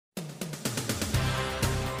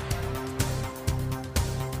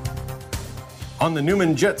On the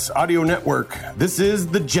Newman Jets audio network, this is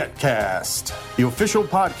the JetCast, the official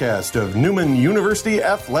podcast of Newman University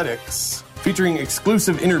Athletics, featuring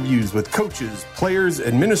exclusive interviews with coaches, players,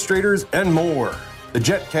 administrators, and more. The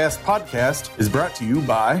JetCast podcast is brought to you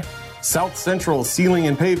by South Central Ceiling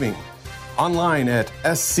and Paving, online at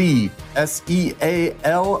scsealing.com,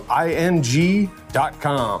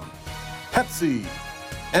 Pepsi,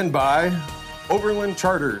 and by Overland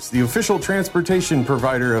Charters, the official transportation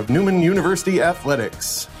provider of Newman University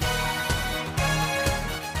Athletics.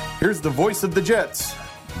 Here's the voice of the Jets,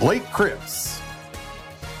 Blake Cripps.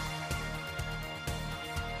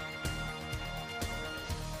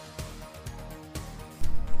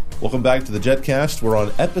 Welcome back to the JetCast. We're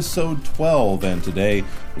on episode 12, and today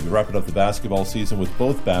we'll be wrapping up the basketball season with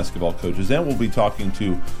both basketball coaches, and we'll be talking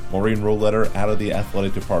to Maureen Rohleder out of the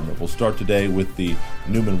athletic department. We'll start today with the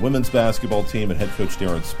Newman women's basketball team and head coach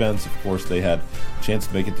Darin Spence. Of course, they had a chance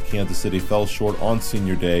to make it to Kansas City, fell short on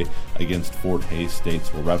senior day against Fort Hays State.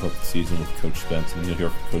 So we'll wrap up the season with Coach Spence, and you'll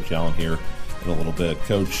hear from Coach Allen here in a little bit.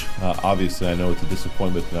 Coach, obviously I know it's a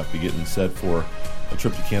disappointment to not be getting set for a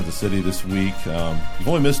trip to Kansas City this week. You've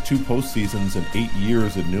only missed 2 postseasons in 8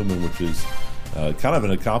 years at Newman, which is kind of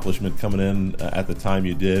an accomplishment coming in at the time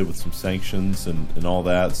you did with some sanctions and all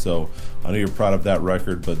that. So I know you're proud of that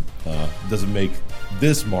record, but it doesn't make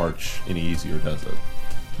this March any easier, does it?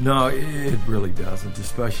 No, it really doesn't,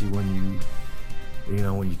 especially when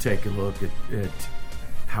you take a look at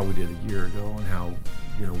how we did a year ago and how,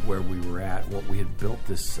 where we were at, what we had built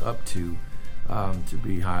this up to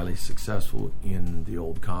be highly successful in the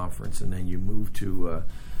old conference. And then you move to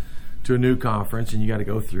a new conference, and you got to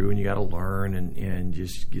go through and you got to learn and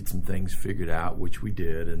just get some things figured out, which we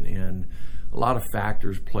did. And a lot of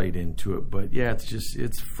factors played into it. But, yeah,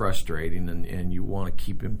 it's frustrating, and you want to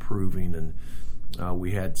keep improving. And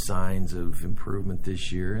we had signs of improvement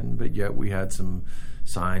this year, but yet we had some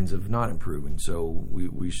signs of not improving. So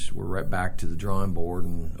we're right back to the drawing board,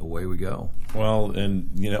 and away we go. Well, and,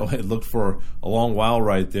 it looked for a long while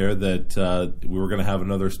right there that we were going to have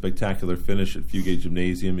another spectacular finish at Fugate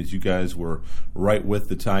Gymnasium, as you guys were right with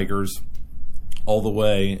the Tigers all the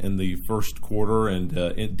way in the first quarter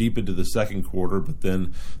and deep into the second quarter, but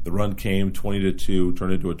then the run came 20-2,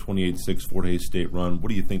 turned into a 28-6 Fort Hays State run. What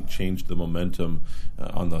do you think changed the momentum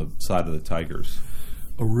on the side of the Tigers?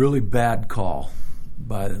 A really bad call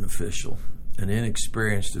by an official, an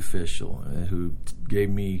inexperienced official who gave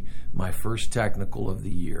me my first technical of the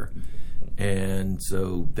year. And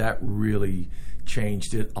so that really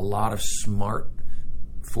changed it. A lot of smart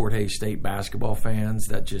Fort Hays State basketball fans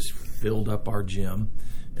that just filled up our gym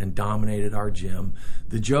and dominated our gym.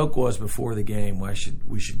 The joke was before the game,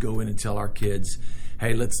 we should go in and tell our kids,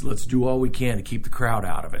 hey, let's do all we can to keep the crowd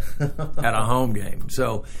out of it at a home game.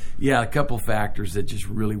 So, yeah, a couple factors that just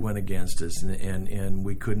really went against us, and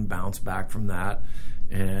we couldn't bounce back from that.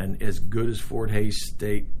 And as good as Fort Hays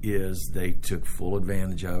State is, they took full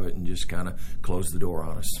advantage of it and just kind of closed the door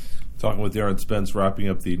on us. Talking with Darin Spence, wrapping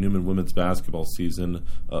up the Newman women's basketball season,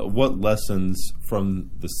 what lessons from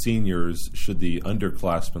the seniors should the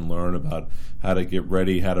underclassmen learn about how to get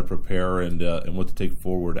ready, how to prepare, and what to take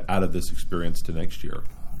forward out of this experience to next year?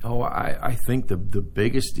 Oh, I think the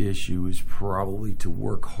biggest issue is probably to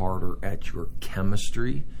work harder at your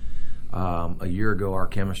chemistry. A year ago, our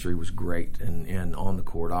chemistry was great, and on the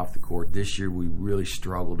court, off the court. This year, we really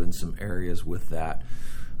struggled in some areas with that.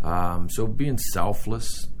 So being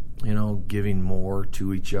selfless, giving more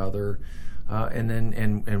to each other,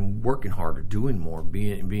 and working harder, doing more,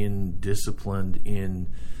 being disciplined in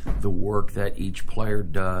the work that each player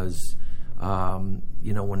does, when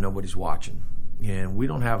nobody's watching. And we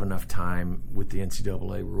don't have enough time with the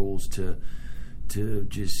NCAA rules to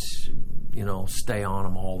just, stay on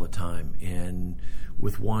them all the time. And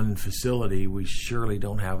with one facility, we surely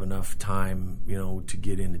don't have enough time, to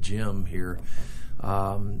get in the gym here.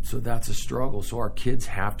 So that's a struggle. So our kids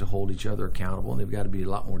have to hold each other accountable, and they've got to be a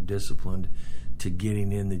lot more disciplined to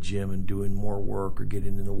getting in the gym and doing more work, or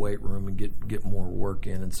getting in the weight room and get more work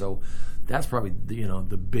in. And so that's probably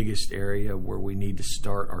the biggest area where we need to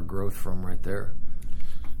start our growth from right there.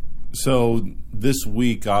 So this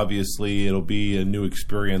week, obviously, it'll be a new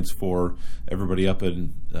experience for everybody up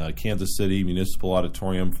in Kansas City Municipal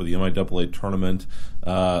Auditorium for the MIAA tournament.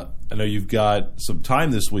 I know you've got some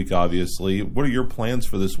time this week, obviously. What are your plans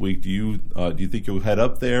for this week? Do you think you'll head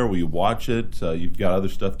up there? Will you watch it? You've got other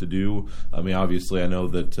stuff to do. I mean, obviously, I know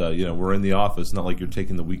that we're in the office. Not like you're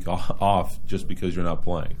taking the week off just because you're not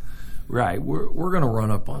playing. Right. We're going to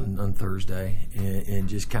run up on Thursday and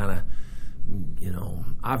just kind of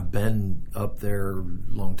I've been up there a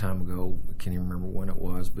long time ago. I can't even remember when it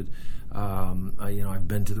was, but I've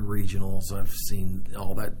been to the regionals. I've seen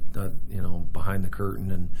all that, behind the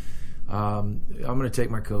curtain, and I'm going to take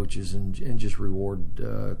my coaches and just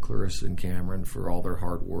reward Clarissa and Cameron for all their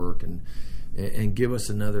hard work and give us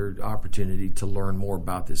another opportunity to learn more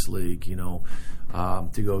about this league.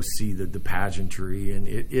 To go see the pageantry, and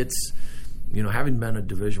it's having been a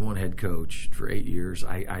Division I head coach for 8 years,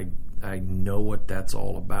 I know what that's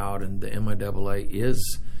all about, and the MIAA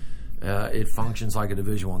is it functions like a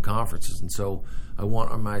Division I conference, and so I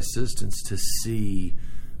want my assistants to see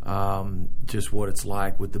just what it's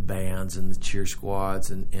like with the bands and the cheer squads,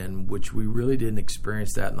 and which we really didn't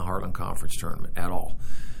experience that in the Heartland Conference tournament at all.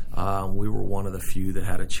 We were one of the few that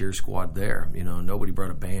had a cheer squad there. Nobody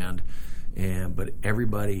brought a band. But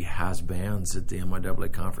everybody has bands at the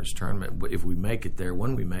MIAA conference tournament. If we make it there,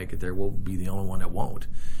 when we make it there, we'll be the only one that won't.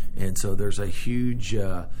 And so there's a huge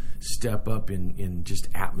step up in just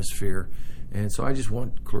atmosphere. And so I just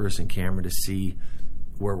want Clarissa and Cameron to see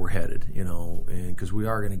where we're headed, and because we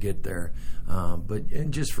are going to get there.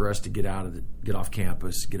 But just for us to get off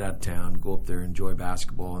campus, get out of town, go up there, enjoy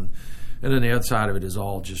basketball, and then the other side of it is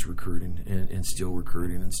all just recruiting and still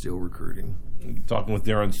recruiting and still recruiting. Talking with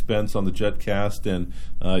Darin Spence on the JetCast, and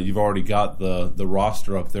you've already got the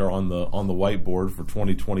roster up there on the whiteboard for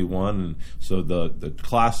 2021, and so the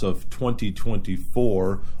class of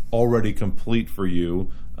 2024 already complete for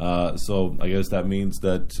you. So I guess that means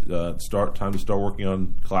that time to start working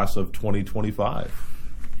on class of 2025.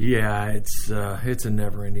 Yeah, it's a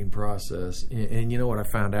never-ending process, and you know what I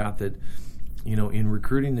found out that in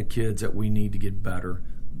recruiting the kids that we need to get better,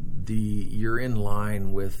 you're in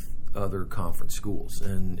line with other conference schools,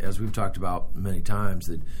 and as we've talked about many times,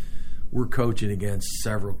 that we're coaching against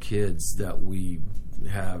several kids that we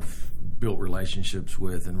have built relationships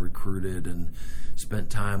with and recruited and spent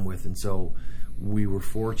time with, and so we were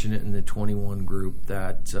fortunate in the 21 group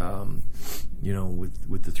that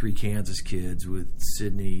with the 3 Kansas kids, with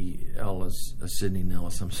Sydney Nillis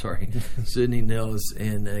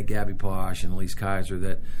and Gabby Posh and Elise Kaiser,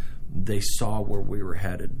 that they saw where we were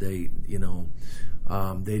headed. They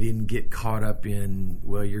didn't get caught up in,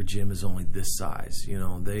 well, your gym is only this size.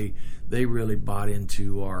 They really bought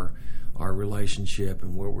into our relationship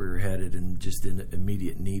and where we were headed, and just an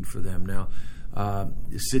immediate need for them. Now,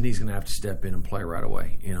 Sydney's going to have to step in and play right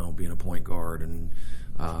away, being a point guard, and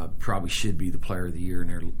probably should be the player of the year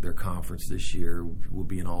in their conference this year. Will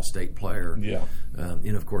be an all-state player. Yeah.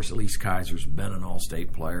 Of course, Elise Kaiser's been an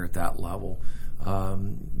all-state player at that level.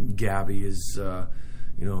 Gabby is a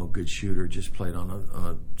good shooter, just played on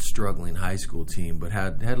a struggling high school team, but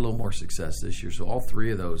had a little more success this year. So all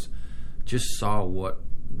 3 of those just saw what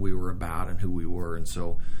we were about and who we were. And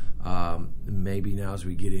so maybe now, as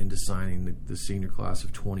we get into signing the senior class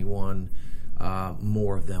of 21,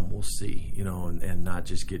 more of them we'll see, and not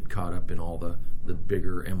just get caught up in all the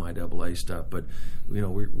bigger MIAA stuff. But,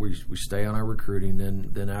 we stay on our recruiting.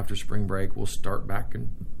 Then after spring break, we'll start back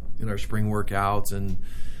in our spring workouts, and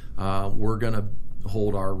we're going to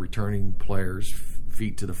hold our returning players'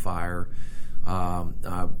 feet to the fire.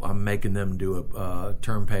 I'm making them do a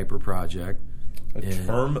term paper project.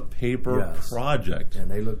 Term paper project.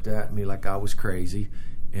 And they looked at me like I was crazy.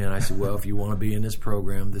 And I said, well, if you want to be in this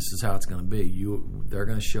program, this is how it's going to be. They're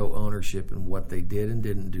going to show ownership in what they did and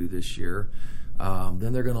didn't do this year.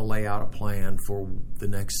 Then they're going to lay out a plan for the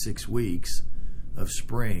next 6 weeks of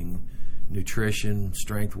spring: nutrition,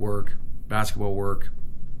 strength work, basketball work,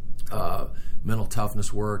 mental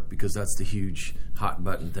toughness work, because that's the huge hot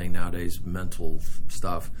button thing nowadays, mental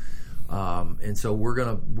stuff. And so we're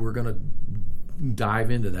gonna dive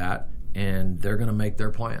into that, and they're gonna make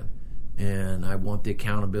their plan. And I want the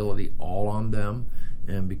accountability all on them,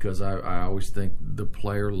 and because I always think the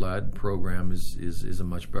player-led program is a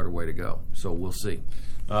much better way to go. So we'll see.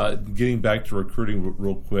 Getting back to recruiting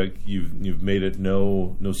real quick, you've made it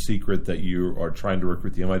no secret that you are trying to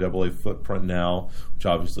recruit the MIAA footprint now, which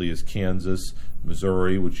obviously is Kansas,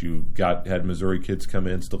 Missouri, which you had Missouri kids come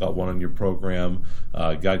in, still got one in your program,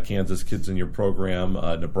 got Kansas kids in your program,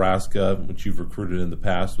 Nebraska, which you've recruited in the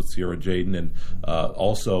past with Sierra Jaden, and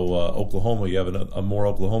also Oklahoma. You have a more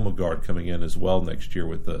Oklahoma guard coming in as well next year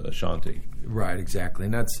with Ashanti. Right, exactly,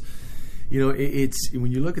 and that's it's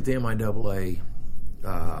when you look at the MIAA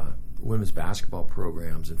women's basketball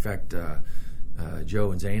programs. In fact,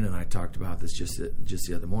 Joe and Zane and I talked about this just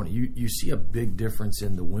the other morning. You see a big difference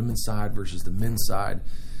in the women's side versus the men's side,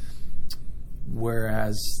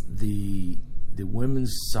 whereas the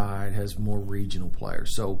women's side has more regional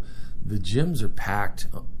players. So the gyms are packed,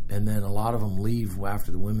 and then a lot of them leave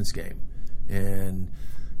after the women's game. And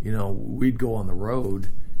we'd go on the road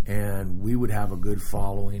and we would have a good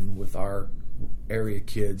following with our area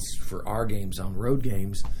kids for our games on road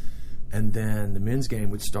games. And then the men's game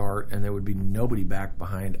would start, and there would be nobody back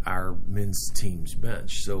behind our men's team's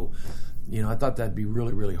bench. So, I thought that'd be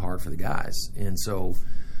really, really hard for the guys. And so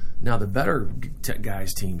now the better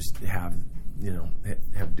guys teams have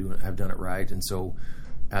done it right. And so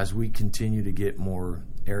as we continue to get more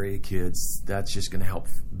area kids, that's just going to help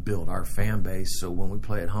build our fan base. So when we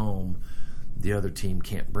play at home, the other team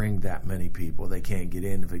can't bring that many people. They can't get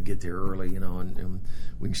in if they get there early, and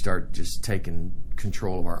we can start just taking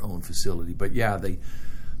control of our own facility. But yeah, the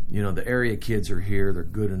area kids are here. They're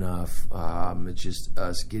good enough. It's just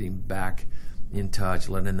us getting back in touch,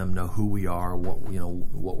 letting them know who we are, what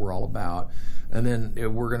we're all about. And then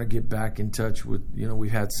we're going to get back in touch with,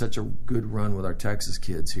 we've had such a good run with our Texas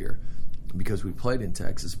kids here because we played in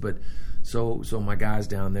Texas. But so my guys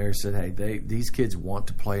down there said, hey, these kids want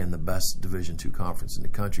to play in the best Division II conference in the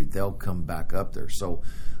country. They'll come back up there. So,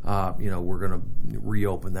 we're going to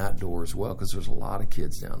reopen that door as well because there's a lot of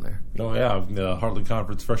kids down there. Oh, yeah. The Heartland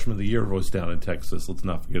Conference Freshman of the Year was down in Texas. Let's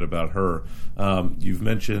not forget about her. You've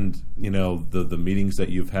mentioned, the meetings that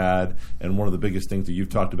you've had, and one of the biggest things that you've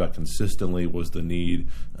talked about consistently was the need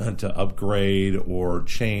to upgrade or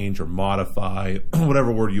change or modify,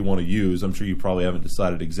 whatever word you want to use. I'm sure you probably haven't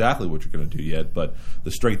decided exactly what you're going to do yet, but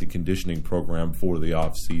the strength and conditioning program for the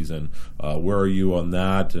off season, where are you on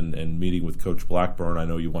that? And meeting with Coach Blackburn, I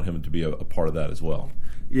know you want him to be a part of that as well.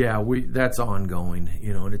 Yeah, that's ongoing,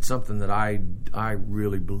 and it's something that I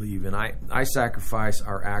really believe in. I sacrifice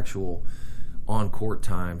our actual on-court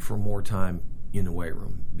time for more time in the weight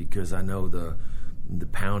room because I know the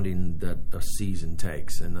pounding that a season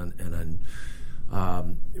takes, and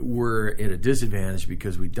we're at a disadvantage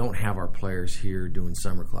because we don't have our players here doing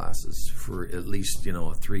summer classes for at least a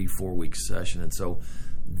 3-4 week session, and so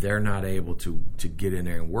they're not able to get in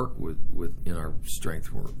there and work with in our strength,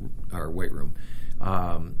 our weight room.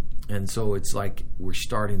 And so it's like we're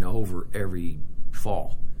starting over every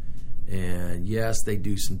fall. And yes, they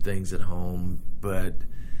do some things at home, but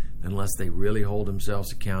unless they really hold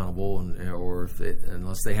themselves accountable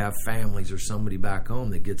unless they have families or somebody back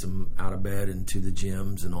home that gets them out of bed and to the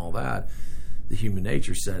gyms and all that, the human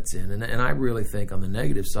nature sets in. And I really think on the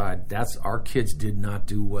negative side, that's our kids did not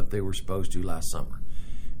do what they were supposed to last summer.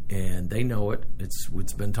 And they know it. It's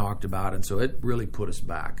been talked about, and so it really put us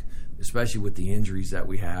back, especially with the injuries that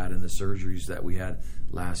we had and the surgeries that we had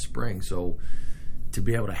last spring. So to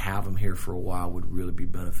be able to have them here for a while would really be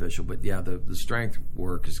beneficial. But yeah, the strength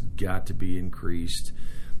work has got to be increased.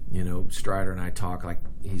 Strider and I talk like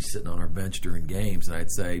he's sitting on our bench during games, and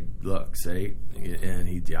I'd say, look,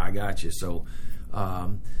 and I got you. So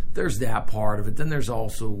there's that part of it. Then there's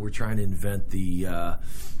also, we're trying to invent the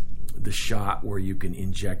shot where you can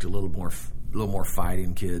inject a little more fight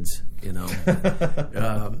in kids,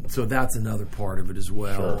 so that's another part of it as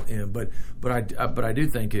well. Sure. And but I do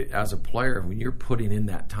think as a player, when you're putting in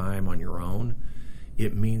that time on your own,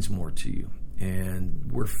 it means more to you.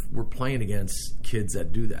 And we're playing against kids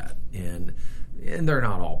that do that, and they're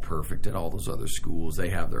not all perfect at all those other schools. They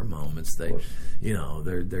have their moments. They're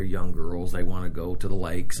young girls. They want to go to the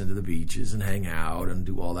lakes and to the beaches and hang out and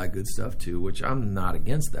do all that good stuff too, which I'm not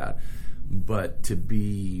against that. But to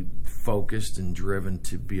be focused and driven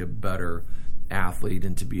to be a better athlete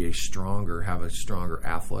and to be have a stronger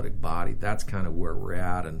athletic body, that's kind of where we're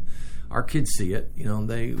at. And our kids see it.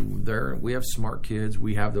 We have smart kids.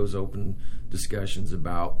 We have those open discussions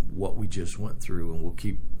about what we just went through, and we'll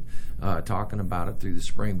keep talking about it through the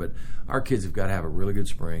spring. But our kids have got to have a really good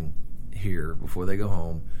spring here before they go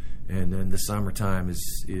home, and then the summertime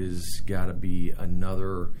is got to be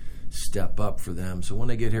another step up for them. So when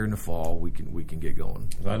they get here in the fall, we can get going.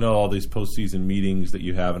 I know all these postseason meetings that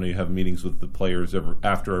you have. I know you have meetings with the players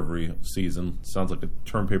after every season. Sounds like a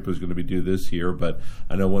term paper is going to be due this year, but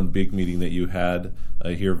I know one big meeting that you had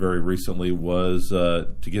here very recently was to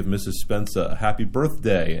give Mrs. Spence a happy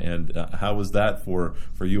birthday. And how was that for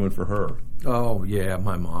you and for her? Oh yeah,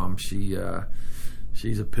 my mom.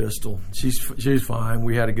 She's a pistol. She's fine.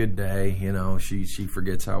 We had a good day. She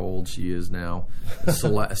forgets how old she is now.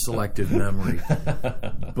 Selective memory.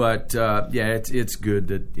 But it's good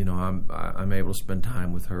that I'm able to spend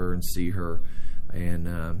time with her and see her,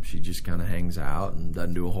 and she just kind of hangs out and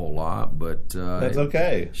doesn't do a whole lot. But that's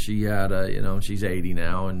okay. She had she's 80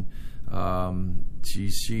 now, and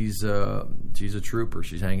she's a trooper.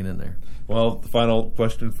 She's hanging in there. Well, the final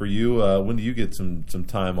question for you: when do you get some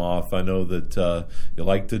time off? I know that you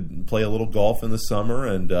like to play a little golf in the summer,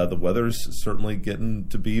 and the weather's certainly getting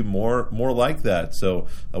to be more like that. So,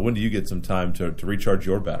 when do you get some time to recharge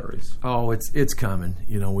your batteries? Oh, it's coming.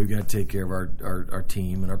 We've got to take care of our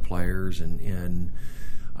team and our players, and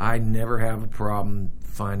I never have a problem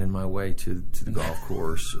finding my way to the golf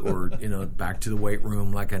course or back to the weight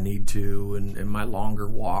room like I need to, and my longer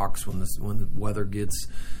walks when the weather gets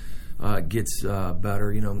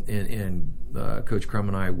better. And Coach Crum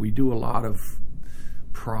and I, we do a lot of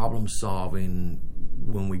problem solving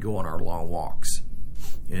when we go on our long walks,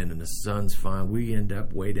 and the sun's fine. We end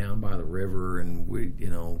up way down by the river, and we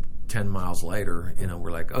 10 miles later,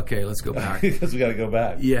 we're like, okay, let's go back because we got to go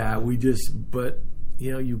back. Yeah, but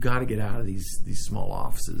you got to get out of these small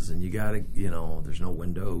offices, and you got to, there's no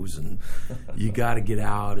windows, and you got to get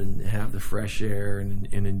out and have the fresh air and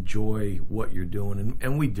enjoy what you're doing,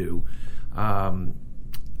 and we do.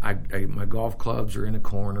 My golf clubs are in a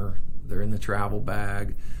corner; they're in the travel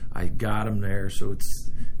bag. I got them there, so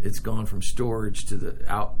it's gone from storage to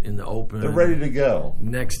out in the open. They're ready to go.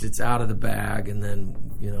 Next, it's out of the bag, and then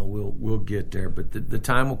we'll get there. But the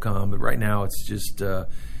time will come. But right now, it's just.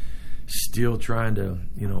 Still trying to,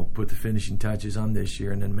 put the finishing touches on this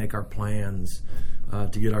year and then make our plans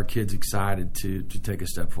to get our kids excited to take a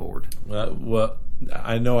step forward. Well,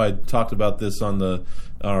 I know I talked about this on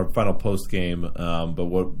our final post game, but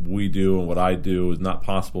what we do and what I do is not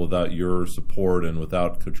possible without your support and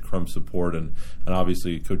without Coach Crum's support and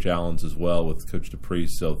obviously Coach Allen's as well with Coach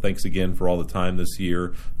DePriest. So thanks again for all the time this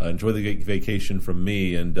year. Enjoy the vacation from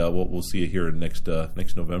me, and we'll see you here next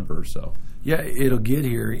November or so. Yeah, it'll get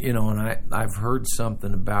here, and I've heard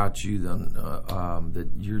something about you that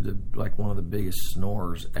you're like one of the biggest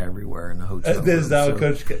snorers everywhere in the hotel room. Is that what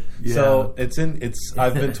Coach? Yeah. So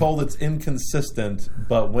I've been told it's inconsistent,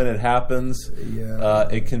 but when it happens,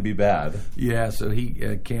 it can be bad. Yeah, so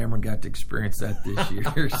Cameron got to experience that this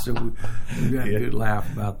year, so we got a good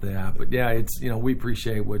laugh about that. But yeah, it's we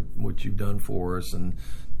appreciate what you've done for us, and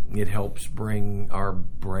it helps bring our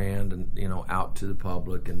brand and out to the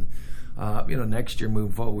public. And next year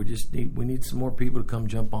moving forward, we need some more people to come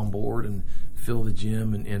jump on board and fill the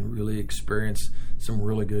gym and really experience some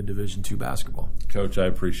really good Division II basketball. Coach, I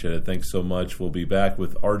appreciate it. Thanks so much. We'll be back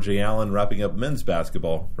with R.J. Allen wrapping up men's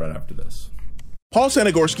basketball right after this. Paul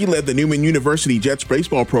Sanagorski led the Newman University Jets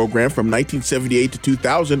baseball program from 1978 to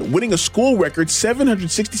 2000, winning a school record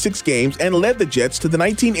 766 games and led the Jets to the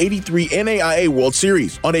 1983 NAIA World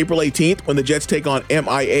Series. On April 18th, when the Jets take on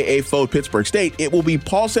MIAA foe Pittsburgh State, it will be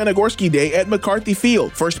Paul Sanagorski Day at McCarthy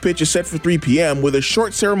Field. First pitch is set for 3 p.m. with a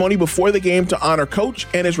short ceremony before the game to honor Coach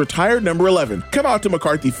and his retired number 11. Come out to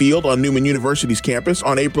McCarthy Field on Newman University's campus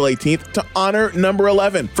on April 18th to honor number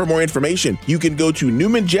 11. For more information, you can go to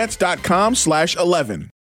newmanjets.com/11. As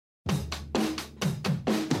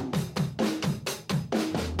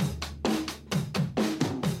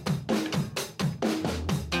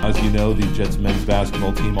you know, the Jets men's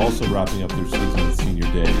basketball team also wrapping up their season with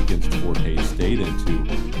senior day against Fort Hays State, and to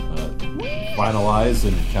finalize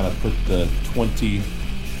and kind of put the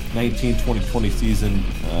 2019-2020 season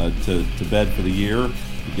to bed for the year.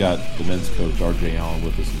 We got the men's coach, R.J. Allen,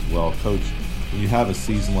 with us as well. Coach, when you have a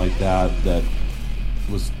season like that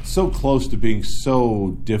was so close to being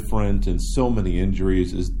so different and so many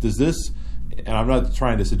injuries, does this, and I'm not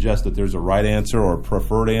trying to suggest that there's a right answer or a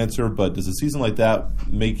preferred answer, but does a season like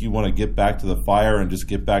that make you want to get back to the fire and just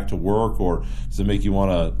get back to work, or does it make you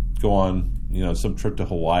want to go on, some trip to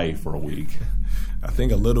Hawaii for a week? I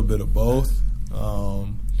think a little bit of both.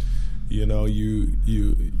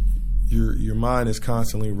 Your mind is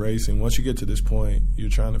constantly racing. Once you get to this point, you're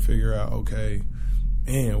trying to figure out, okay,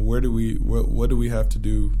 man, what do we have to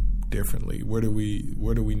do differently? Where do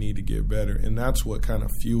we need to get better? And that's what kind of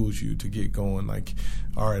fuels you to get going. Like,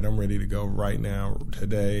 all right, I'm ready to go right now,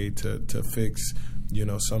 today, to fix,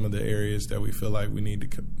 some of the areas that we feel like we need to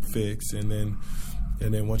fix. And then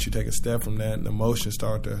once you take a step from that and emotions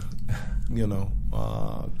start to,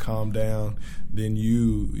 calm down, then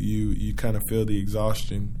you kind of feel the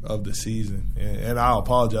exhaustion of the season. And I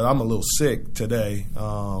apologize, I'm a little sick today.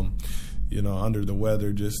 Under the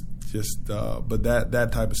weather, but that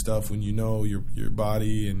type of stuff, when your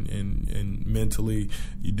body and mentally,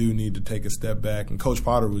 you do need to take a step back. And Coach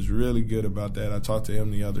Potter was really good about that. I talked to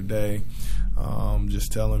him the other day,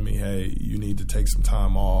 just telling me, hey, you need to take some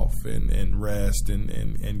time off and rest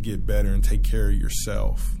and get better and take care of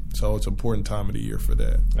yourself. So it's an important time of the year for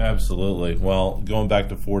that. Absolutely. Well, going back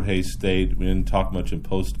to Fort Hays State, we didn't talk much in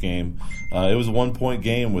post-game. It was a 1-point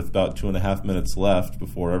game with about 2.5 minutes left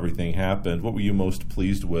before everything happened. What were you most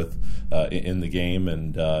pleased with in the game,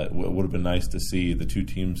 and it would have been nice to see the two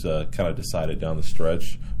teams kind of decide it down the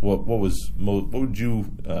stretch? What were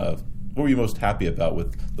you most happy about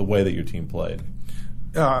with the way that your team played?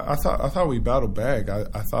 I thought we battled back.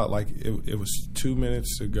 I thought like it was 2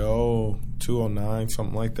 minutes to go, 2:09,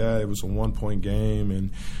 something like that. It was a 1-point game,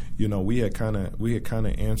 and we had kind of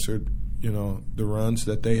answered the runs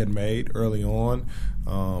that they had made early on.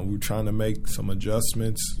 We were trying to make some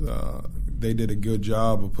adjustments. They did a good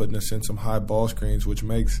job of putting us in some high ball screens, which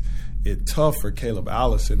makes it tough for Caleb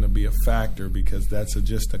Allison to be a factor because that's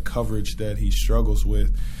just a coverage that he struggles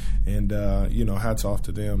with. And hats off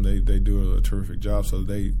to them. They do a terrific job. So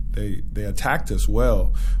they attacked us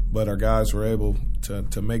well, but our guys were able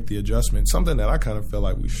to make the adjustment. Something that I kind of feel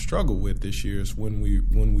like we struggle with this year is when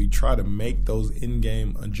we try to make those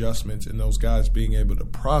in-game adjustments and those guys being able to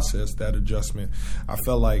process that adjustment. I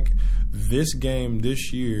felt like this game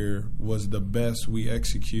this year was the best we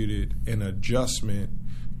executed an adjustment,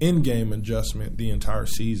 in-game adjustment the entire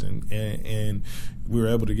season, and we were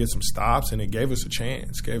able to get some stops, and it gave us a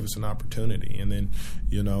chance, gave us an opportunity. And then,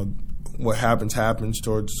 what happens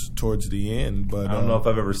towards the end. But I don't know if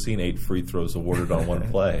I've ever seen 8 free throws awarded on one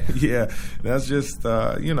play. Yeah, that's just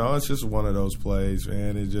it's just one of those plays,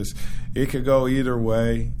 man. It could go either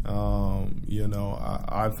way.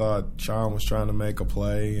 I thought Sean was trying to make a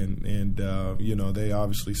play, and they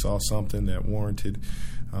obviously saw something that warranted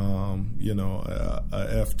a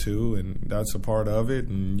F2, and that's a part of it,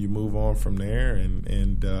 and you move on from there,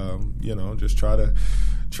 and just try to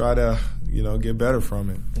get better from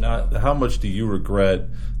it. Now, how much do you regret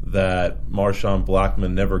that Marshawn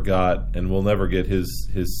Blackman never got and will never get his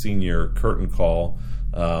senior curtain call?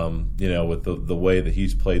 With the way that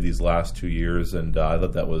he's played these last 2 years, and I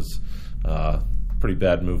thought that was pretty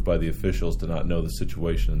bad move by the officials to not know the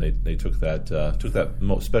situation, and they took that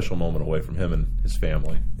special moment away from him and his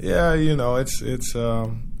family. Yeah, it's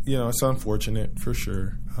unfortunate for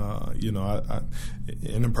sure.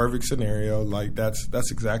 In a perfect scenario, like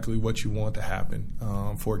that's exactly what you want to happen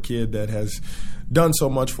for a kid that has done so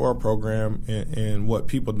much for our program, and what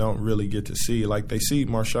people don't really get to see. Like, they see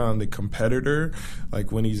Marshawn, the competitor,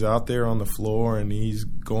 like when he's out there on the floor and he's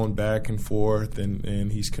going back and forth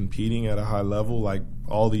and he's competing at a high level like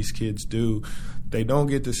all these kids do. They don't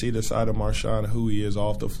get to see the side of Marshawn, who he is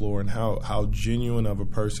off the floor, and how genuine of a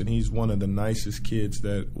person. He's one of the nicest kids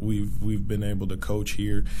that we've been able to coach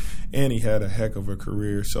here, and he had a heck of a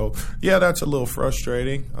career. So yeah, that's a little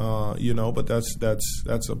frustrating, but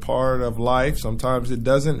that's a part of life. Sometimes it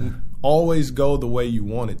doesn't always go the way you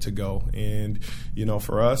want it to go, and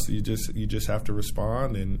for us, you just have to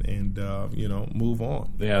respond and move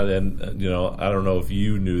on. Yeah, and I don't know if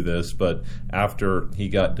you knew this, but after he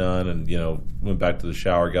got done and went back to the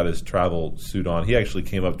shower, got his travel suit on, he actually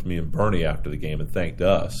came up to me and Bernie after the game and thanked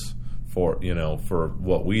us for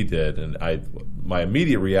what we did. And my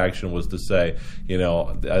immediate reaction was to say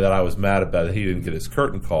that I was mad about it. He didn't get his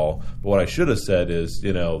curtain call, but what I should have said is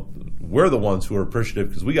we're the ones who are appreciative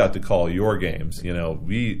because we got to call your games.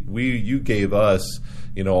 You gave us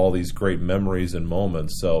all these great memories and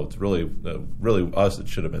moments. So it's really us that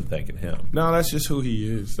should have been thanking him. No, that's just who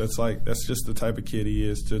he is. That's just the type of kid he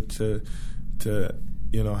is to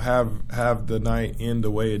have the night end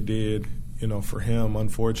the way it did. For him,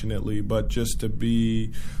 unfortunately, but just to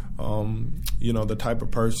be, the type of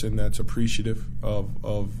person that's appreciative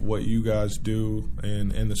of what you guys do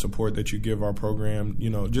and the support that you give our program,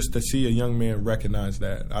 just to see a young man recognize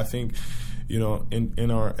that. I think, in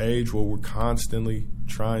our age where we're constantly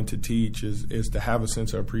trying to teach is to have a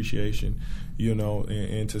sense of appreciation,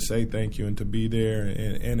 and to say thank you and to be there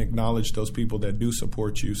and acknowledge those people that do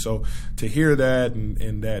support you. So to hear that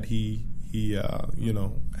and that he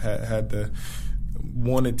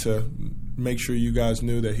wanted to make sure you guys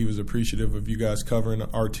knew that he was appreciative of you guys covering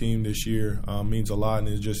our team this year means a lot, and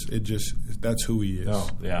it just that's who he is. Oh,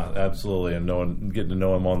 yeah, absolutely, and getting to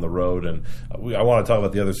know him on the road. And I want to talk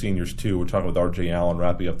about the other seniors too. We're talking with R.J. Allen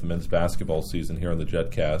wrapping up the men's basketball season here on the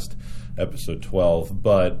JetCast, episode 12.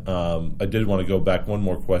 But I did want to go back one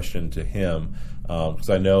more question to him because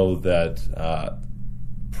I know that.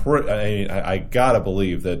 I gotta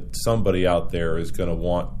believe that somebody out there is going to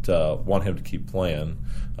want him to keep playing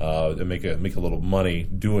and make a little money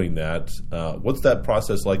doing that. What's that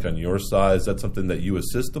process like on your side? Is that something that you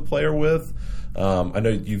assist the player with? I know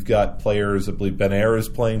you've got players. I believe Ben Ayre is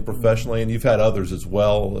playing professionally, and you've had others as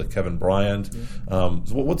well, like Kevin Bryant.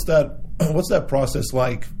 So what's that process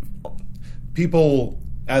like? People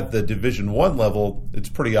at the Division I level, it's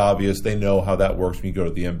pretty obvious. They know how that works when you go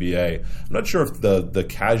to the NBA. I'm not sure if the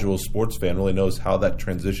casual sports fan really knows how that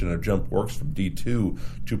transition or jump works from D2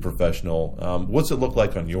 to professional. What's it look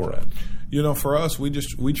like on your end? For us,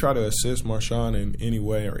 we try to assist Marshawn in any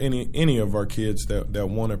way, or any of our kids that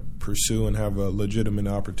want to pursue and have a legitimate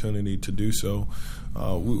opportunity to do so.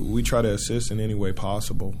 We try to assist in any way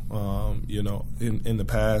possible. In the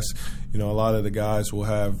past, a lot of the guys will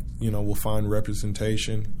have, will find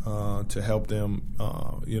representation to help them,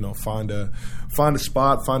 find a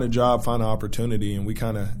spot, find a job, find an opportunity, and we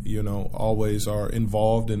kind of, always are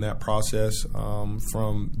involved in that process,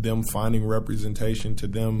 from them finding representation to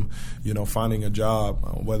them, finding a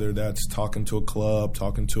job, whether that's talking to a club,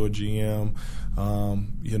 talking to a GM,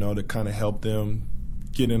 to kind of help them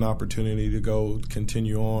get an opportunity to go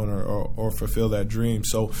continue on or fulfill that dream.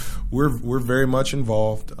 So we're very much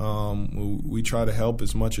involved. We try to help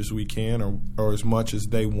as much as we can or as much as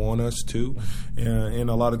they want us to. And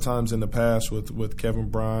a lot of times in the past with Kevin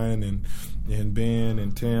Bryan and Ben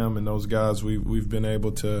and Tim and those guys, we've been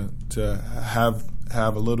able to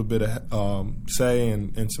have a little bit of say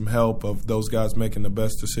and some help of those guys making the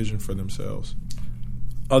best decision for themselves.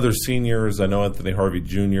 Other seniors, I know Anthony Harvey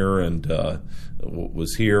Jr. and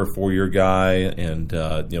was here, 4-year guy, and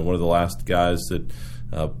one of the last guys that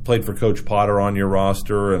played for Coach Potter on your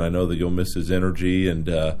roster, and I know that you'll miss his energy. And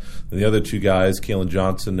the other two guys, Kalen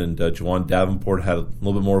Johnson and Juwan Davenport, had a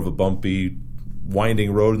little bit more of a bumpy,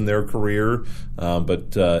 winding road in their career,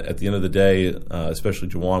 but at the end of the day, especially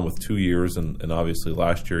Juwan with 2 years, and obviously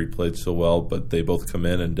last year he played so well, but they both come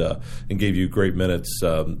in and gave you great minutes.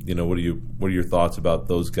 What are your thoughts about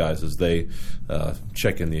those guys as they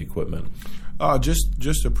check in the equipment?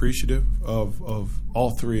 Just appreciative of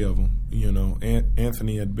all three of them.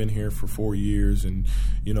 Anthony had been here for 4 years and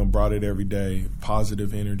brought it every day,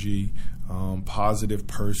 positive energy. Positive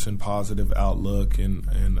person, positive outlook,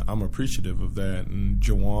 and I'm appreciative of that. And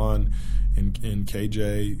Juwan and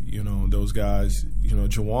KJ, those guys,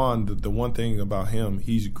 Juwan, the one thing about him,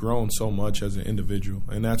 he's grown so much as an individual.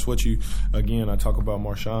 And that's what I talk about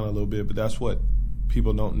Marshawn a little bit, but that's what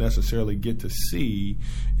people don't necessarily get to see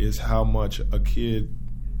is how much a kid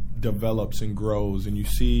develops and grows. And you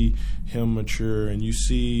see him mature, and you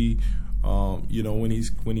see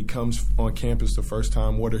when he comes on campus the first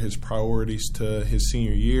time, what are his priorities to his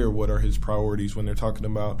senior year? What are his priorities when they're talking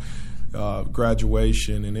about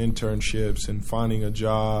graduation and internships and finding a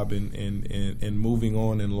job and moving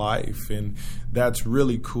on in life? And that's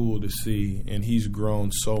really cool to see. And he's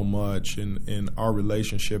grown so much, and our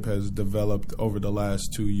relationship has developed over the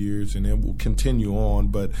last 2 years, and it will continue on.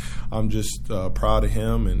 But I'm just proud of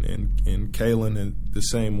him and Kalen in the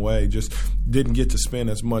same way. Just didn't get to spend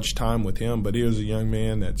as much time with him, but here's a young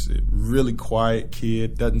man that's a really quiet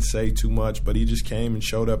kid, doesn't say too much, but he just came and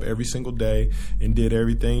showed up every single day and did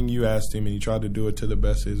everything you asked him, and he tried to do it to the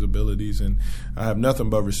best of his abilities. And I have nothing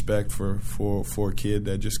but respect for a kid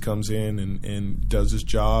that just comes in and does his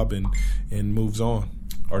job and moves on.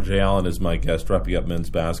 RJ Allen is my guest, wrapping up men's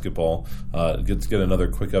basketball. Let's get another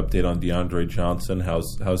quick update on DeAndre Johnson.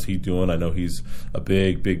 How's he doing? I know he's a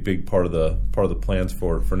big part of the plans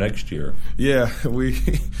for next year. Yeah, we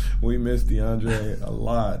miss DeAndre a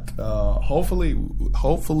lot.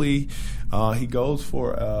 Hopefully he goes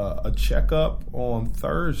for a checkup on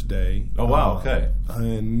Thursday. Oh wow, okay.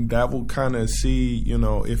 And that will kind of see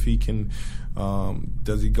if he can.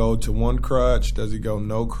 Does he go to one crutch? Does he go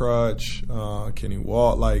no crutch? Can he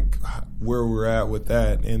walk? Like where we're at with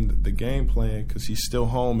that and the game plan, because he's still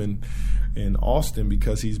home in Austin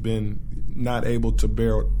because he's been not able to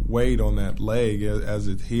bear weight on that leg as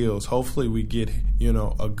it heals. Hopefully we get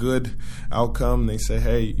a good outcome. They say,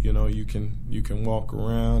 hey, you can walk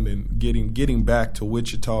around, and getting back to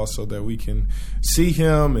Wichita so that we can see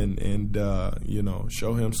him and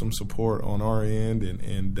show him some support on our end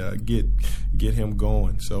and get him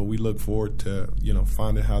going. So we look forward to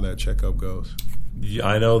finding how that checkup goes.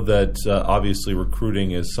 I know that obviously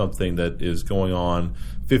recruiting is something that is going on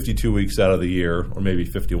 52 weeks out of the year, or maybe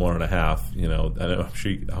 51 and a half. I'm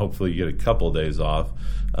sure hopefully you get a couple of days off.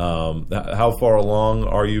 How far along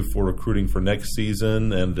are you for recruiting for next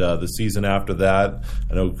season and the season after that?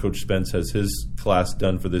 I know Coach Spence has his class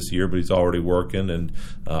done for this year, but he's already working, and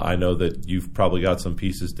I know that you've probably got some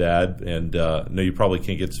pieces to add, and no, you probably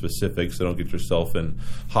can't get specifics, so don't get yourself in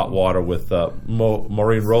hot water with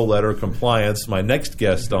Maureen Rohleder, compliance, my next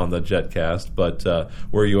guest on the JetCast. But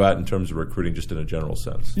where are you at in terms of recruiting, just in a general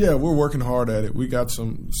sense? offense? Yeah, we're working hard at it. We got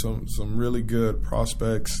some really good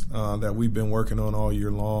prospects that we've been working on all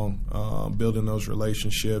year long, building those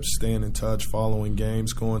relationships, staying in touch, following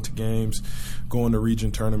games, going to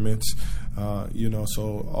region tournaments.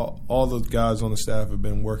 So all the guys on the staff have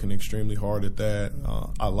been working extremely hard at that.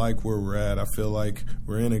 I like where we're at. I feel like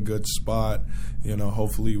we're in a good spot.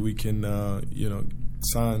 Hopefully we can,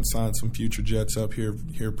 sign some future Jets up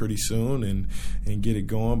here pretty soon and get it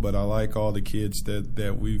going. But I like all the kids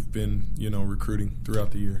that we've been, recruiting throughout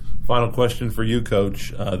the year. Final question for you,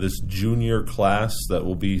 Coach. This junior class that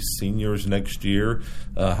will be seniors next year,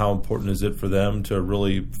 how important is it for them to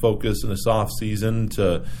really focus in this off season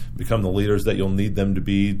to become the leaders that you'll need them to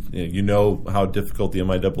be? You know how difficult the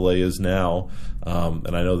MIAA is now,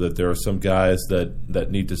 and I know that there are some guys that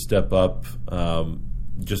need to step up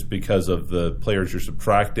just because of the players you're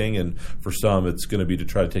subtracting, and for some it's going to be to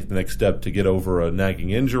try to take the next step to get over a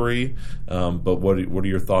nagging injury. But what are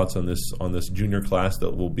your thoughts on this junior class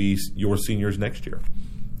that will be your seniors next year?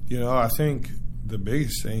 I think the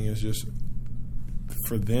biggest thing is just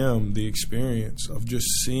for them the experience of just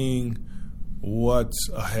seeing what's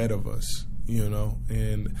ahead of us,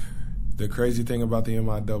 and the crazy thing about the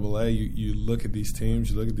MIAA, you look at these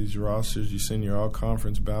teams, you look at these rosters, you send your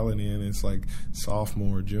all-conference ballot in, it's like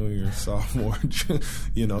sophomore, junior, so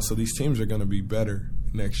these teams are going to be better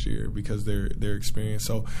next year because they're experienced.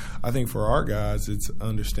 So I think for our guys, it's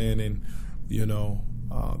understanding,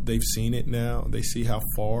 they've seen it now. They see how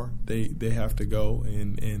far they have to go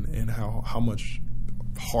and how much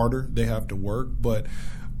harder they have to work. But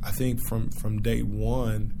I think from day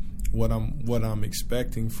one, what I'm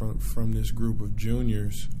expecting from this group of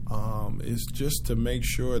juniors is just to make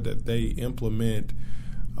sure that they implement,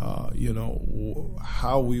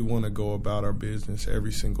 how we want to go about our business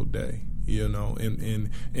every single day,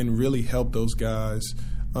 and really help those guys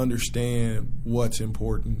understand what's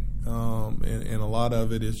important. And a lot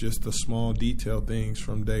of it is just the small detail things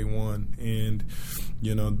from day one. And,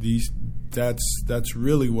 that's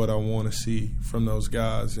really what I want to see from those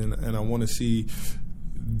guys. And I want to see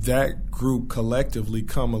that group collectively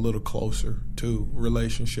come a little closer to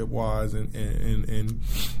relationship-wise and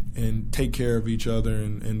take care of each other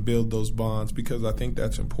and build those bonds, because I think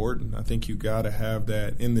that's important. I think you got to have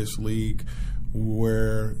that in this league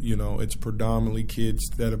where, it's predominantly kids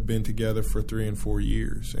that have been together for 3 and 4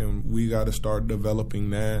 years, and we got to start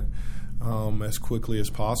developing that as quickly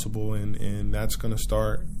as possible, and that's going to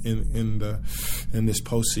start in this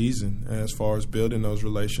postseason as far as building those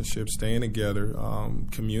relationships, staying together,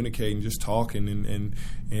 communicating, just talking, and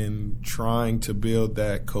trying to build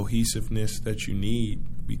that cohesiveness that you need,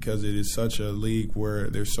 because it is such a league where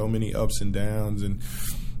there's so many ups and downs, and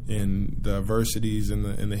the adversities and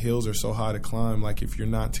the hills are so high to climb. Like, if you're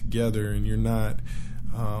not together and you're not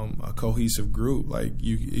a cohesive group, like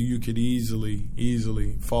you could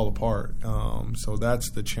easily fall apart. So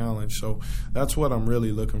that's the challenge. So that's what I'm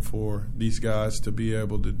really looking for these guys to be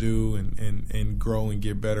able to do and grow and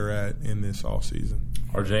get better at in this off season.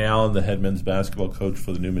 RJ Allen, the head men's basketball coach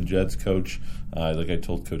for the Newman Jets. Coach, like I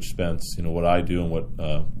told Coach Spence, what I do and what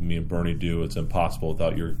me and Bernie do, it's impossible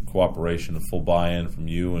without your cooperation and full buy-in from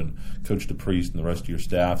you and Coach DePriest and the rest of your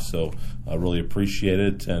staff. So I really appreciate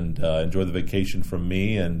it, and enjoy the vacation from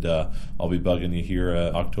me, and I'll be bugging you here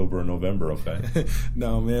October and November, okay?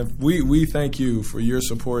 No, man. We thank you for your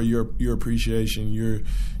support, your appreciation, your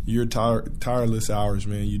tireless hours,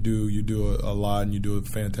 man. You do a lot, and you do a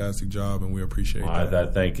fantastic job, and we appreciate that.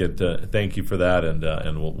 Thank you for that,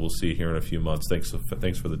 and we'll see you here in a few months. Thanks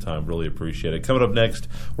for the time. Really appreciate it. Coming up next,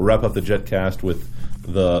 we'll wrap up the JetCast with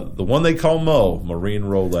the one they call Mo, Maureen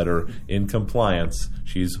Rohleder, in compliance.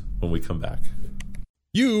 She's when we come back.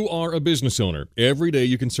 You are a business owner. Every day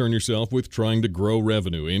you concern yourself with trying to grow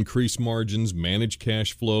revenue, increase margins, manage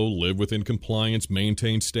cash flow, live within compliance,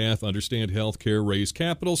 maintain staff, understand healthcare, raise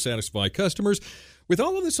capital, satisfy customers. With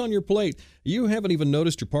all of this on your plate, you haven't even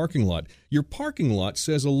noticed your parking lot. Your parking lot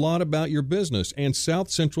says a lot about your business, and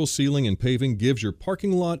South Central Sealing and Paving gives your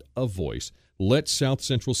parking lot a voice. Let South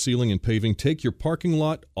Central Sealing and Paving take your parking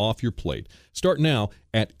lot off your plate. Start now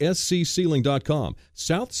at scsealing.com.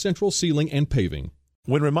 South Central Sealing and Paving.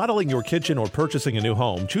 When remodeling your kitchen or purchasing a new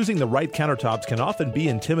home, choosing the right countertops can often be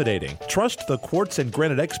intimidating. Trust the quartz and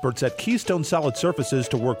granite experts at Keystone Solid Surfaces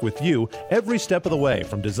to work with you every step of the way,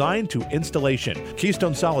 from design to installation.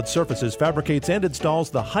 Keystone Solid Surfaces fabricates and installs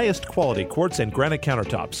the highest quality quartz and granite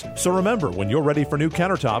countertops. So remember, when you're ready for new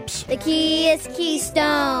countertops, the key is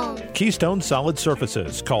Keystone. Keystone Solid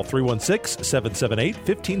Surfaces. Call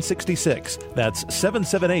 316-778-1566. That's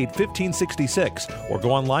 778-1566. Or go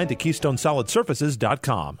online to KeystoneSolidSurfaces.com.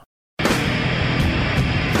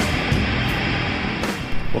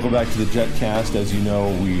 Welcome back to the JetCast. As you know,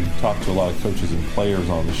 we talk to a lot of coaches and players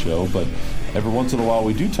on the show, but every once in a while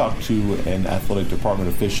we do talk to an athletic department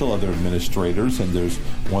official, other administrators, and there's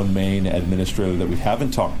one main administrator that we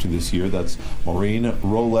haven't talked to this year. That's Maureen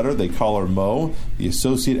Rohleder. They call her Mo, the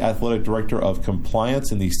Associate Athletic Director of Compliance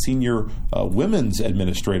and the Senior Women's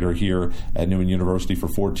Administrator here at Newman University for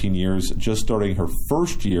 14 years, just starting her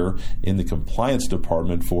first year in the Compliance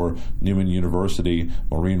Department for Newman University.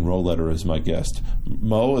 Maureen Rohleder is my guest.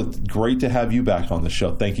 Mo, it's great to have you back on the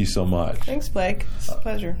show. Thank you so much. Thanks, Blake. It's a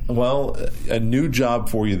pleasure. Well, a new job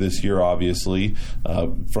for you this year, obviously,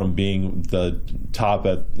 from being the top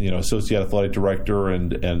associate athletic director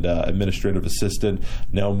and administrative assistant,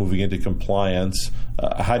 now moving into compliance.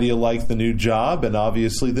 How do you like the new job and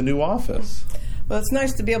obviously the new office? Well, it's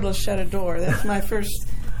nice to be able to shut a door. That's my first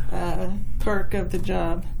perk of the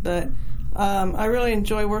job. But I really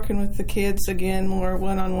enjoy working with the kids, again, more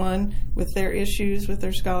one-on-one with their issues, with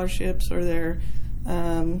their scholarships or their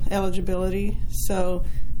eligibility. So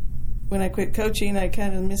when I quit coaching, I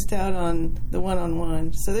kind of missed out on the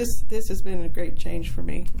one-on-one. So this has been a great change for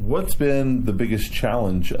me. What's been the biggest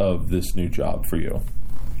challenge of this new job for you?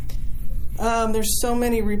 There's so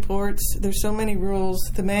many reports. There's so many rules.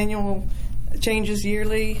 The manual changes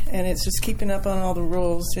yearly, and it's just keeping up on all the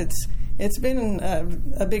rules. It's been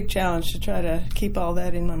a big challenge to try to keep all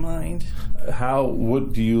that in my mind.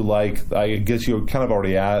 What do you like? I guess you kind of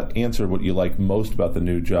already answered what you like most about the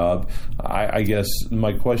new job. I guess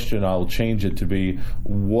my question, I'll change it to be,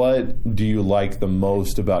 what do you like the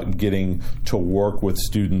most about getting to work with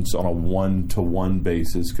students on a one-to-one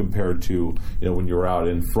basis compared to, when you're out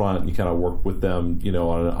in front and you kind of work with them,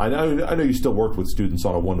 I know you still work with students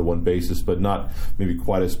on a one-to-one basis, but not maybe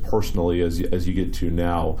quite as personally as you get to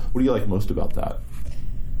now. What do you like most about that?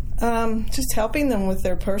 Just helping them with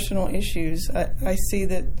their personal issues. I see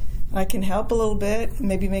that I can help a little bit,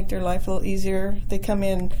 maybe make their life a little easier. They come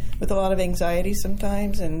in with a lot of anxiety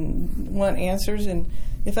sometimes and want answers, and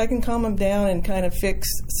if I can calm them down and kind of fix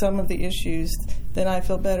some of the issues, then I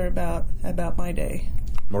feel better about my day.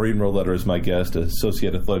 Maureen Rohleder is my guest,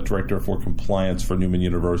 Associate Athletic Director for Compliance for Newman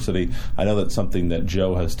University. I know that's something that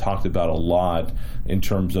Joe has talked about a lot in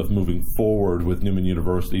terms of moving forward with Newman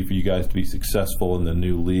University for you guys to be successful in the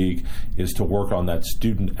new league, is to work on that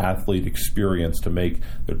student-athlete experience to make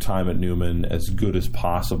their time at Newman as good as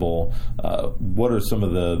possible. What are some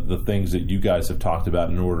of the things that you guys have talked about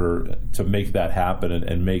in order to make that happen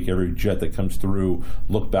and make every Jet that comes through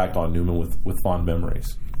look back on Newman with fond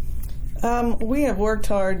memories? We have worked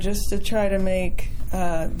hard just to try to make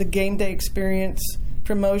the game day experience,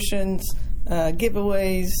 promotions,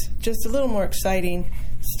 giveaways, just a little more exciting,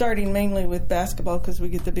 starting mainly with basketball because we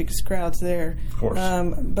get the biggest crowds there. Of course.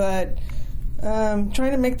 But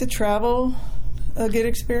trying to make the travel a good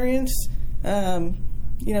experience. We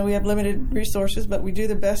have limited resources, but we do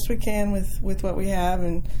the best we can with what we have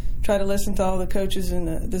and try to listen to all the coaches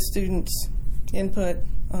and the students' input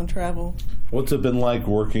on travel. What's it been like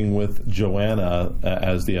working with Joanna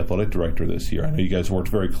as the athletic director this year? I know you guys worked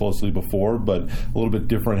very closely before, but a little bit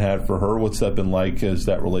different hat for her. What's that been like as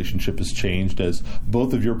that relationship has changed, as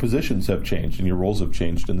both of your positions have changed and your roles have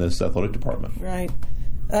changed in this athletic department? Right.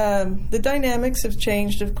 The dynamics have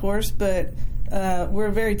changed, of course, but we're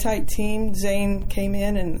a very tight team. Zane came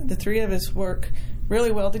in, and the three of us work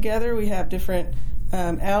really well together. We have different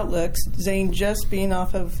outlooks. Zane just being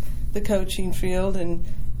off of the coaching field, and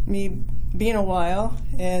me being a while,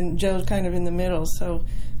 and Joe's kind of in the middle. So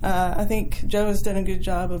I think Joe has done a good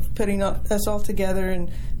job of putting us all together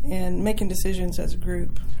and making decisions as a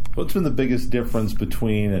group. What's been the biggest difference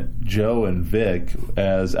between Joe and Vic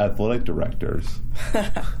as athletic directors?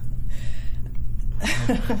 I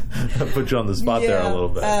put you on the spot there a little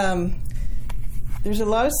bit. There's a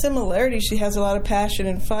lot of similarities. She has a lot of passion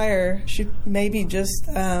and fire. She maybe just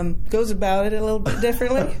goes about it a little bit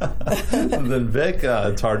differently. Than Vic,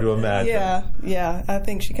 it's hard to imagine. Yeah. I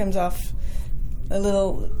think she comes off a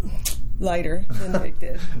little lighter than Vic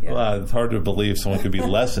did. Yeah. Well, it's hard to believe someone could be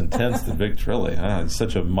less intense than Vic Trilly. He's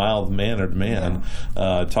such a mild-mannered man.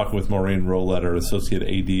 Yeah. Talking with Maureen Rohleder, Associate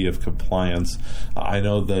AD of Compliance. I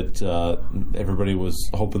know that everybody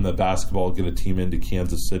was hoping that basketball would get a team into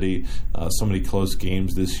Kansas City. So many close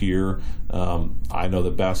games this year. I know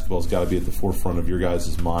that basketball's got to be at the forefront of your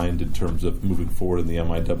guys' mind in terms of moving forward in the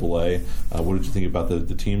MIAA. What did you think about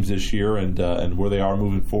the teams this year and where they are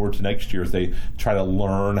moving forward to next year as they try to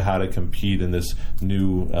learn how to compete in this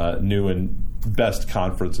new and best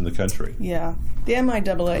conference in the country? Yeah, the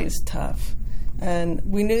MIAA is tough, and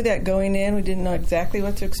we knew that going in. We didn't know exactly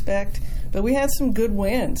what to expect, but we had some good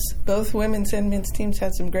wins. Both women's and men's teams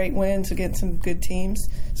had some great wins against some good teams,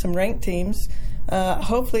 some ranked teams.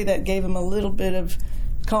 hopefully that gave them a little bit of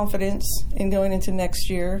confidence in going into next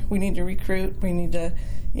year. We need to recruit. We need to,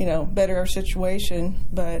 better our situation.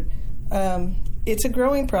 But it's a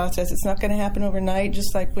growing process. It's not going to happen overnight.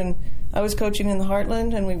 Just like when I was coaching in the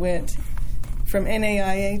Heartland and we went from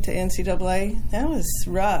NAIA to NCAA, that was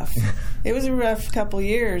rough. It was a rough couple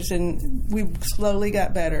years, and we slowly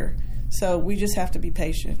got better. So we just have to be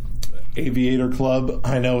patient. Aviator Club,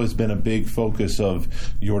 I know, has been a big focus of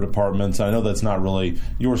your departments. I know that's not really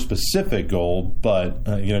your specific goal, but,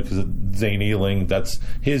 because Zane Ealing, that's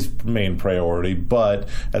his main priority. But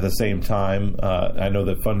at the same time, I know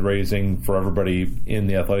that fundraising for everybody in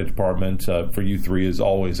the athletic department for you three is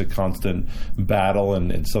always a constant battle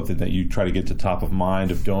and something that you try to get to top of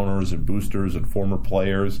mind of donors and boosters and former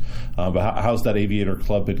players. But how's that Aviator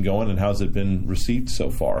Club been going, and how's it been received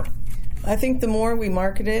so far? I think the more we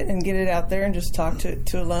market it and get it out there and just talk to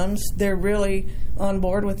alums, they're really on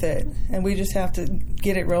board with it, and we just have to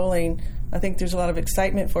get it rolling. I think there's a lot of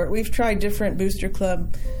excitement for it. We've tried different booster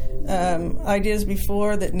club ideas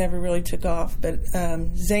before that never really took off, but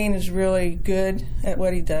Zane is really good at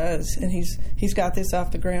what he does, and he's got this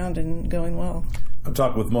off the ground and going well. I'm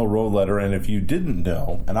talking with Mo Rohleder, and if you didn't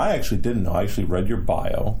know, and I actually didn't know, I actually read your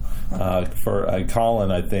bio. For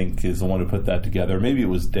Colin, I think, is the one who put that together. Maybe it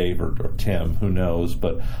was Dave or Tim, who knows.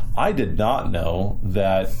 But I did not know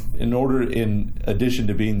that in addition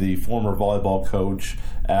to being the former volleyball coach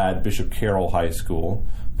at Bishop Carroll High School,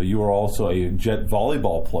 but you are also a Jet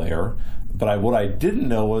volleyball player. But what I didn't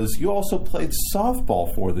know was you also played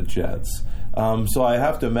softball for the Jets. So I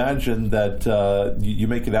have to imagine that you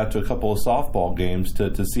make it out to a couple of softball games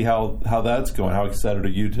to see how that's going. How excited are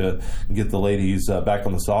you to get the ladies back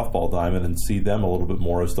on the softball diamond and see them a little bit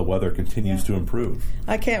more as the weather continues to improve?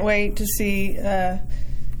 I can't wait to see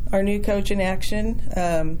our new coach in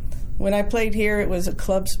action. When I played here, it was a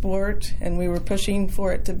club sport, and we were pushing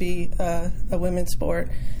for it to be a women's sport.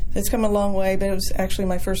 It's come a long way, but it was actually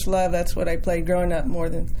my first love. That's what I played growing up more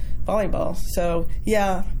than volleyball. So,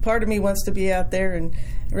 yeah, part of me wants to be out there and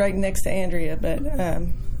right next to Andrea, but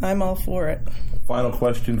I'm all for it. Final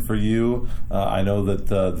question for you. I know that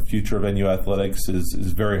the future of NU athletics is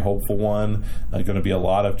a very hopeful one. Going to be a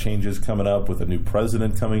lot of changes coming up with a new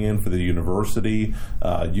president coming in for the university.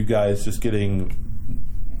 You guys just getting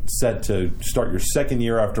set to start your second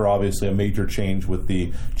year after obviously a major change with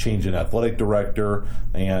the change in athletic director,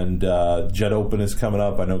 and Jet Open is coming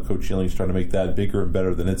up. I know Coach Ealing's trying to make that bigger and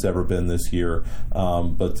better than it's ever been this year.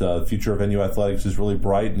 But the future of NU athletics is really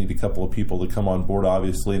bright. Need a couple of people to come on board,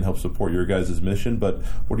 obviously, and help support your guys' mission. But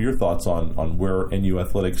what are your thoughts on where NU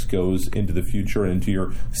athletics goes into the future and into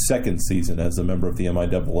your second season as a member of the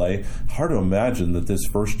MIAA? Hard to imagine that this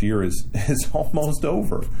first year is almost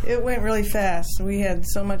over. It went really fast. We had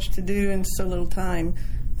so much to do in so little time.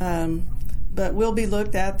 But we'll be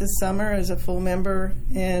looked at this summer as a full member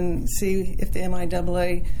and see if the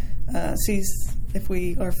MIAA sees if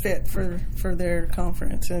we are fit for their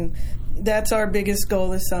conference. And that's our biggest goal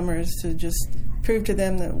this summer, is to just prove to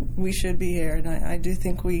them that we should be here. And I do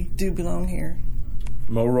think we do belong here.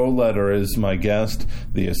 Mo Rohleder is my guest,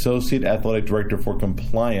 the Associate Athletic Director for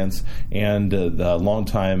Compliance and the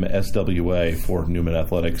longtime SWA for Newman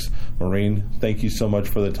Athletics. Maureen, thank you so much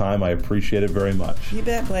for the time. I appreciate it very much. You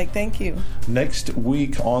bet, Blake. Thank you. Next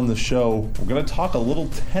week on the show, we're going to talk a little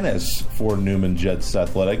tennis for Newman Jets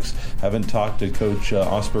Athletics. Haven't talked to Coach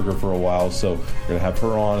Osberger for a while, so we're going to have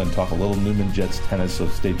her on and talk a little Newman Jets tennis, so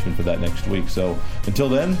stay tuned for that next week. So until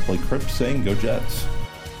then, Blake Cripps saying, go Jets.